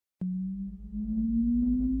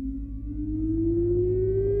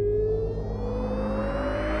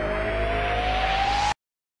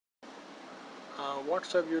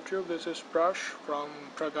What's up YouTube, this is Prash from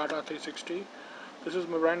Elgato 360. This is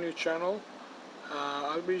my brand new channel.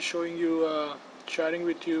 I'll be showing you, sharing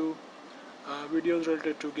with you videos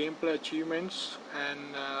related to gameplay achievements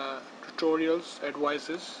and tutorials,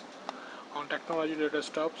 advices on technology related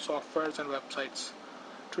stuff, softwares and websites.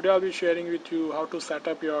 Today I'll be sharing with you how to set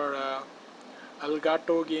up your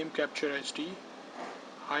Elgato Game Capture HD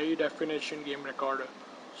high definition game recorder.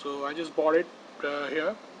 So I just bought it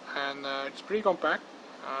here, and it's pretty compact.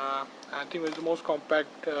 I think it's the most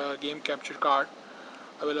compact game capture card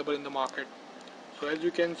available in the market. So as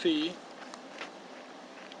you can see,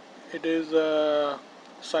 it is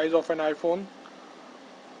size of an iPhone.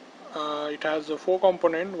 It has 4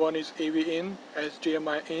 components. One is AV in,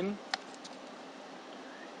 HDMI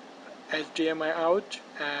out,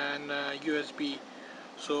 and USB.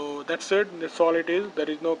 So that's it. That's all it is. There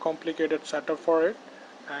is no complicated setup for it,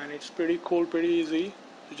 and it's pretty cool, pretty easy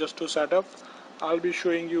just to set up. I'll be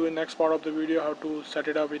showing you in next part of the video how to set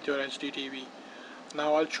it up with your HD TV.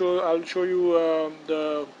 Now I'll show you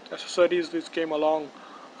the accessories which came along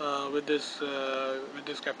with this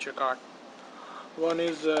capture card. One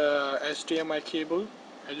is HDMI cable.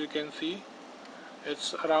 As you can see,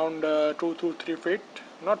 it's around 2 to 3 feet,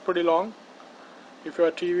 not pretty long. If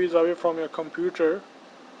your TV is away from your computer,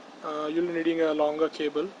 you'll be needing a longer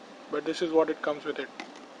cable, but this is what it comes with it.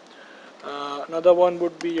 Another one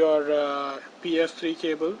would be your PS3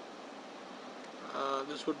 cable.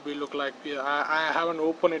 This would be look like I haven't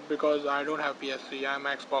opened it because I don't have PS3. I'm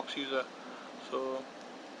an Xbox user. So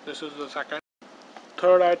this is the second.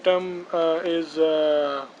 Third item is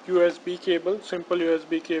USB cable, simple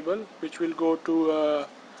USB cable, which will go to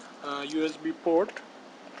USB port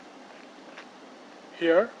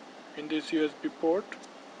here in this USB port.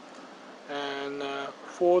 And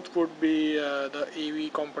fourth would be the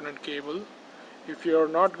AV component cable. If you are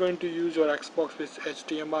not going to use your Xbox with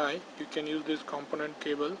HDMI, you can use this component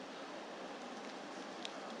cable,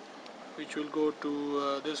 which will go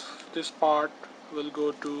to this part will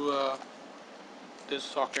go to this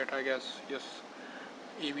socket, I guess. Yes,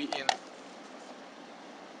 AV in.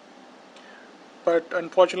 But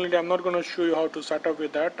unfortunately, I'm not going to show you how to set up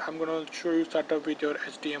with that. I'm going to show you set up with your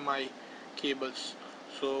HDMI cables.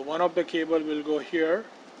 So one of the cable will go here,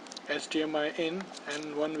 HDMI in,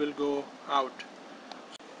 and one will go out.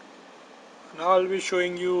 Now I'll be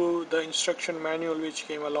showing you the instruction manual which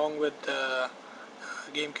came along with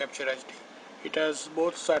Game Capture HD. It has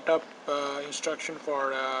both setup instruction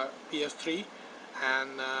for PS3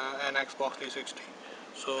 and an Xbox 360.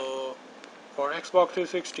 So for Xbox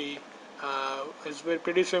 360, it's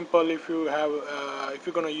pretty simple if you have if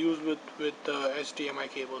you're gonna use with HDMI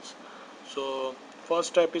cables. So first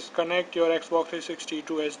step is connect your Xbox 360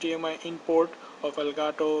 to HDMI in port of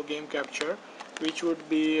Elgato Game Capture, which would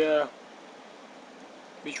be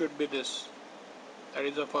this. That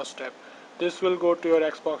is the first step. This will go to your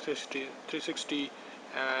Xbox 360,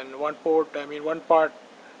 and one part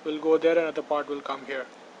will go there, and another part will come here.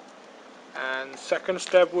 And second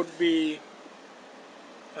step would be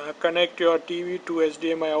connect your TV to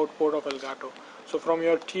HDMI out port of Elgato. So from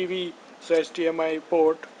your TV's HDMI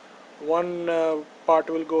port, one part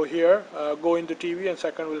will go here, go in the TV, and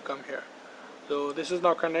second will come here. So this is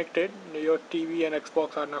now connected. Your TV and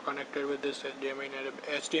Xbox are now connected with this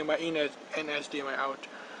HDMI in and HDMI out.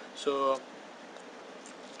 So,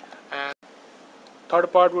 and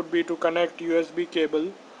third part would be to connect USB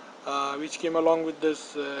cable, which came along with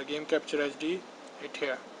this Game Capture HD. It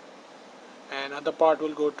here, and other part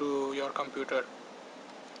will go to your computer.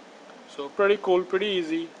 So pretty cool, pretty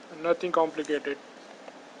easy, nothing complicated.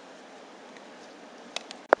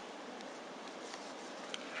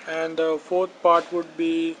 And the fourth part would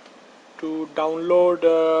be to download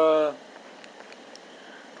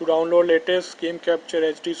latest Game Capture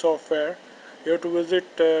HD software. You have to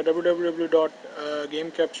visit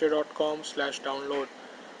www.gamecapture.com/download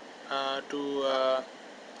to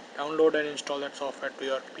download and install that software to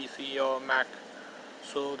your PC or Mac.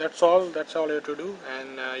 So that's all you have to do,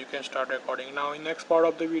 and you can start recording. Now in next part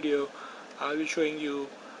of the video, I'll be showing you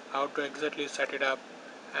how to exactly set it up,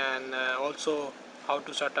 and also how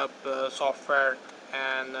to set up software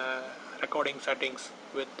and recording settings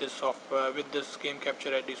with this software, with this Game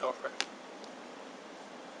Capture HD software.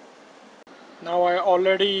 Now I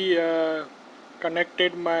already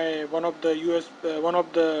connected my one of the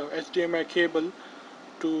HDMI cable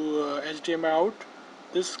to HDMI out.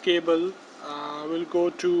 This cable will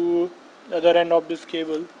go to the other end of this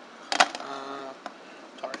cable.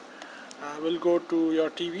 Will go to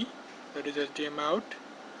your TV, that is HDMI out,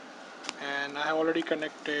 and I have already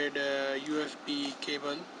connected USB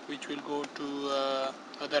cable, which will go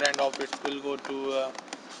to other end of it will go to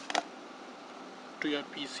your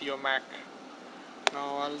PC or Mac.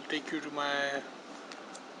 Now I'll take you to my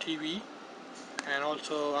TV, and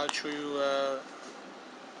also I'll show you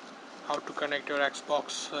how to connect your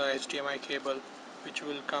Xbox HDMI cable, which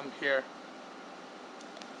will come here.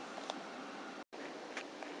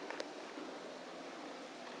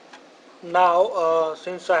 Now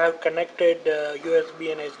since I have connected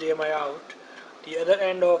USB and HDMI out, the other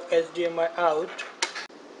end of HDMI out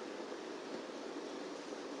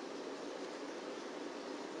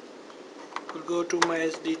will go to my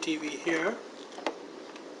SD TV here,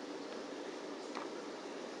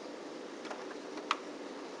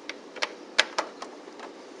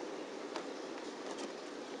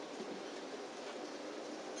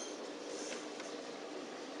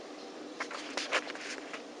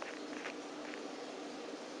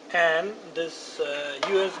 and this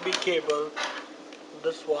USB cable,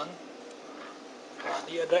 this one,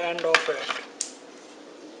 the other end of it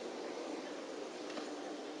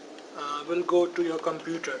will go to your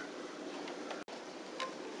computer.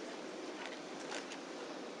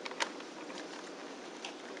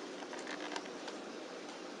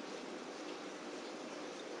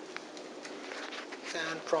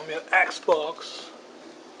 And from your Xbox,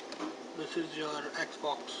 this is your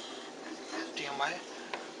Xbox HDMI.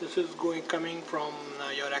 This is coming from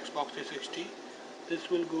your Xbox 360. This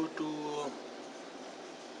will go to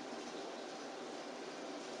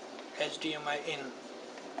HDMI in.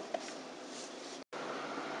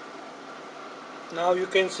 Now you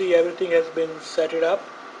can see everything has been set it up.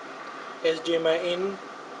 HDMI in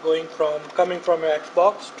coming from your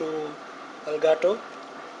Xbox to Elgato.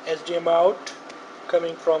 HDMI out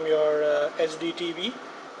coming from your SD TV.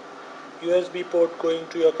 USB port going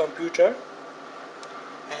to your computer.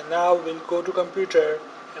 And now we'll go to computer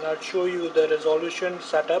and I'll show you the resolution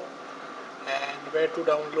setup and where to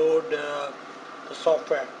download the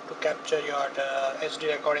software to capture your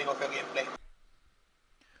SD recording of your gameplay.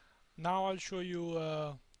 Now I'll show you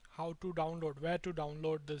where to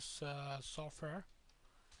download this software.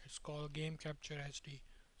 It's called Game Capture HD.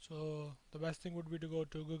 So the best thing would be to go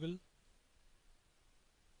to Google,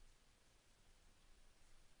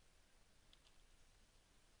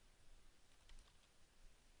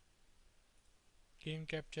 Game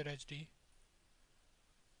Capture HD.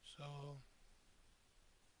 So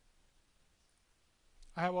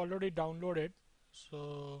I have already downloaded,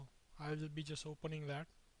 so I will be just opening that.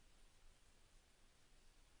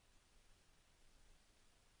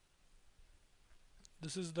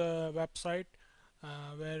 This is the website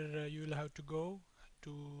where you will have to go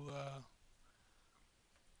to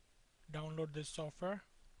download this software.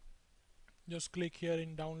 Just click here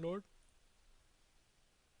in download.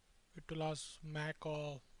 It will ask Mac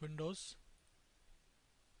or Windows.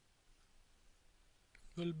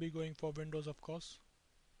 We'll be going for Windows, of course,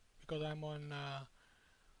 because I'm on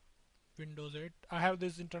Windows 8. I have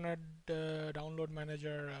this internet download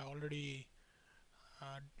manager already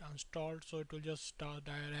installed, so it will just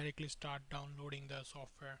directly start downloading the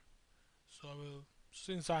software. So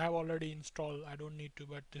since I have already installed, I don't need to,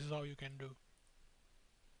 but this is how you can do.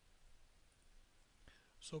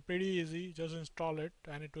 So pretty easy, just install it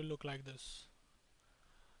and it will look like this.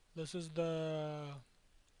 This is the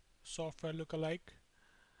software lookalike.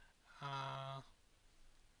 uh,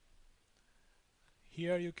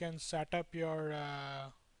 Here you can set up your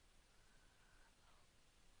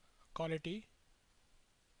quality,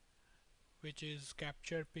 which is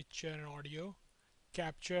capture, picture and audio.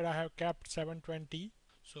 Capture I have kept 720,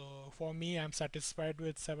 so for me I'm satisfied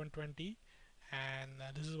with 720, and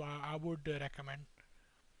this is what I would recommend.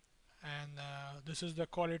 And this is the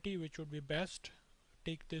quality which would be best.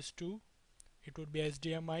 Take this too. It would be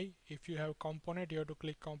HDMI. If you have component, you have to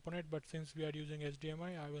click component, but since we are using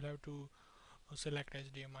HDMI, I will have to select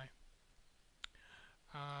HDMI.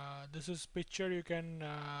 This is picture you can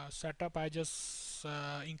set up. I just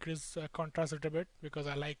increase contrast a little bit because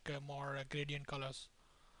I like more gradient colors.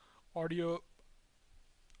 Audio,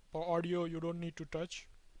 for audio you don't need to touch,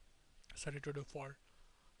 set it to default.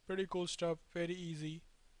 Pretty cool stuff, very easy,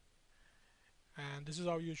 and this is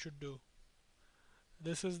how you should do.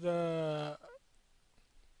 This is the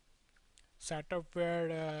setup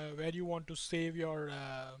where you want to save your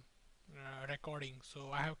recording. So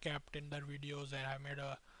I have kept in the videos and I have made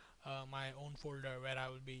a my own folder where I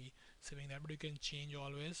will be saving that, but you can change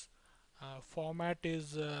always. Format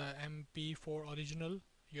is MP4 original.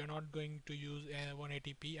 You're not going to use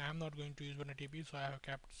 180p. I'm not going to use 180p, so I have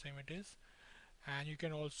kept same it is. And you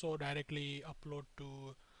can also directly upload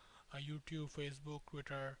to YouTube, Facebook,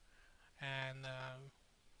 Twitter, and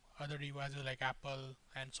other devices like Apple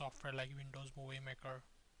and software like Windows Movie Maker.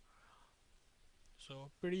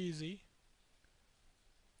 So pretty easy.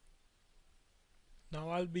 Now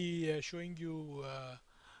I'll be showing you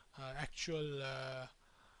actual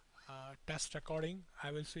test recording.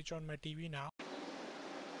 I will switch on my TV now.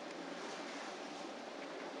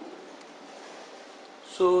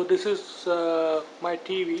 So this is my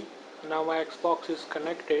TV. Now my Xbox is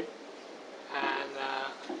connected, and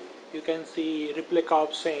you can see replica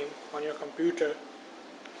of same on your computer,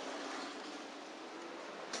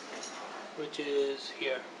 which is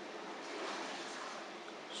here.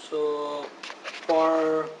 So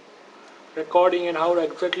for recording and how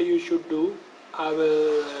exactly you should do, I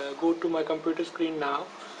will go to my computer screen now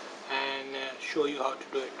and show you how to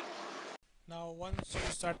do it. Now once you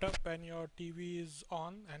set up and your TV is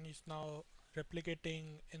on and it's now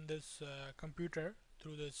replicating in this computer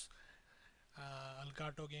through this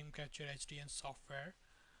Elgato Game Capture HDN software,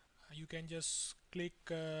 you can just click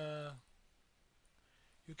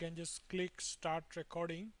start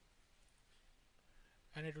recording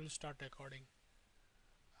and it will start recording.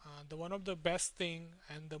 The one of the best thing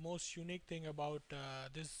and the most unique thing about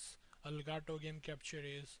this Elgato Game Capture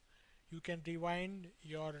is you can rewind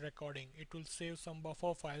your recording. It will save some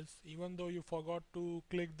buffer files even though you forgot to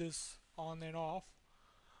click this on and off.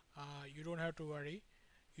 You don't have to worry.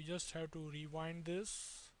 You just have to rewind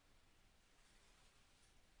this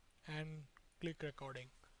and click recording.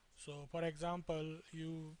 So for example,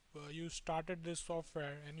 you started this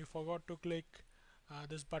software and you forgot to click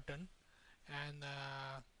this button, and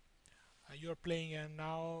you're playing, and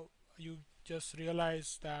now you just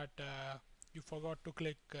realize that you forgot to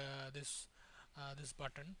click this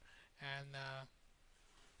button, and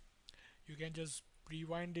you can just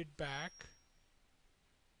rewind it back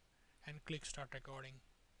and click start recording.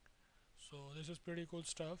 So this is pretty cool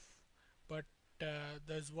stuff, but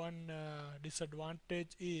there's one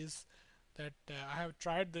disadvantage is that I have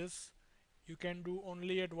tried this. You can do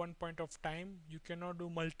only at one point of time. You cannot do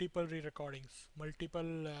multiple re-recordings,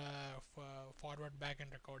 multiple forward back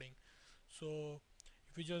and recording. So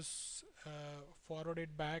if you just forward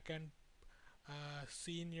it back and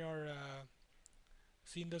see in your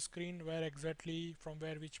see in the screen where exactly from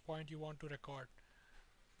where which point you want to record,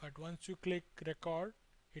 but once you click record,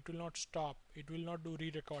 it will not stop, it will not do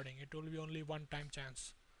re-recording, it will be only one time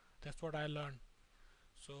chance. That's what I learned.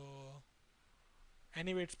 So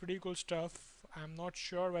anyway, it's pretty cool stuff. I'm not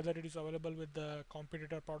sure whether it is available with the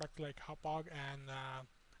competitor products like Hapag and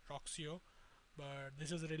Roxio, but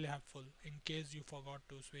this is really helpful in case you forgot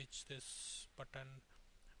to switch this button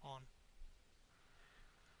on.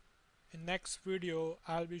 In next video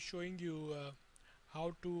I'll be showing you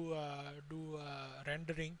how to do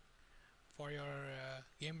rendering for your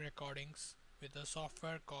game recordings with a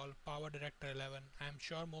software called Power Director 11. I'm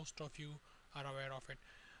sure most of you are aware of it.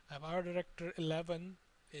 Power Director 11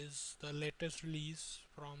 is the latest release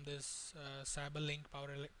from this Cyberlink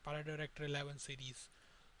Power Director 11 series.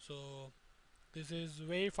 So this is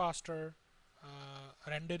way faster,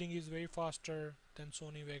 rendering is way faster than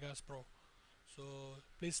Sony Vegas Pro. So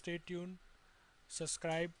please stay tuned,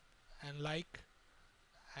 subscribe and like,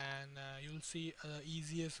 and you'll see the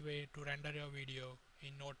easiest way to render your video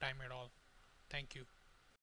in no time at all. Thank you.